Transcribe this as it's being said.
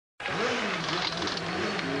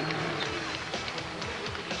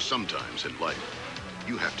Sometimes in life,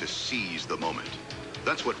 you have to seize the moment.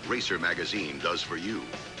 That's what Racer Magazine does for you.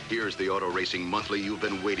 Here's the auto racing monthly you've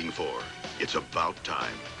been waiting for. It's about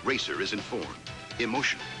time. Racer is informed,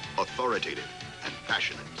 emotional, authoritative, and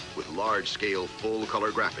passionate, with large-scale,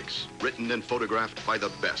 full-color graphics, written and photographed by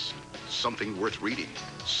the best. Something worth reading,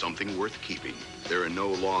 something worth keeping. There are no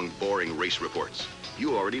long, boring race reports.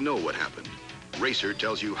 You already know what happened. Racer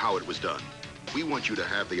tells you how it was done. We want you to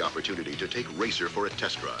have the opportunity to take Racer for a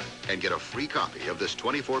test drive and get a free copy of this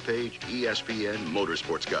 24-page ESPN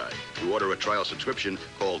Motorsports Guide. To order a trial subscription,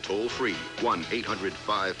 call toll-free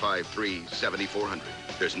 1-800-553-7400.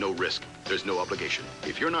 There's no risk. There's no obligation.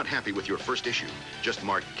 If you're not happy with your first issue, just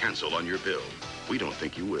mark cancel on your bill. We don't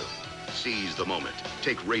think you will. Seize the moment.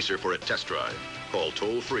 Take Racer for a test drive. Call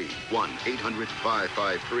toll-free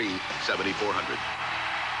 1-800-553-7400.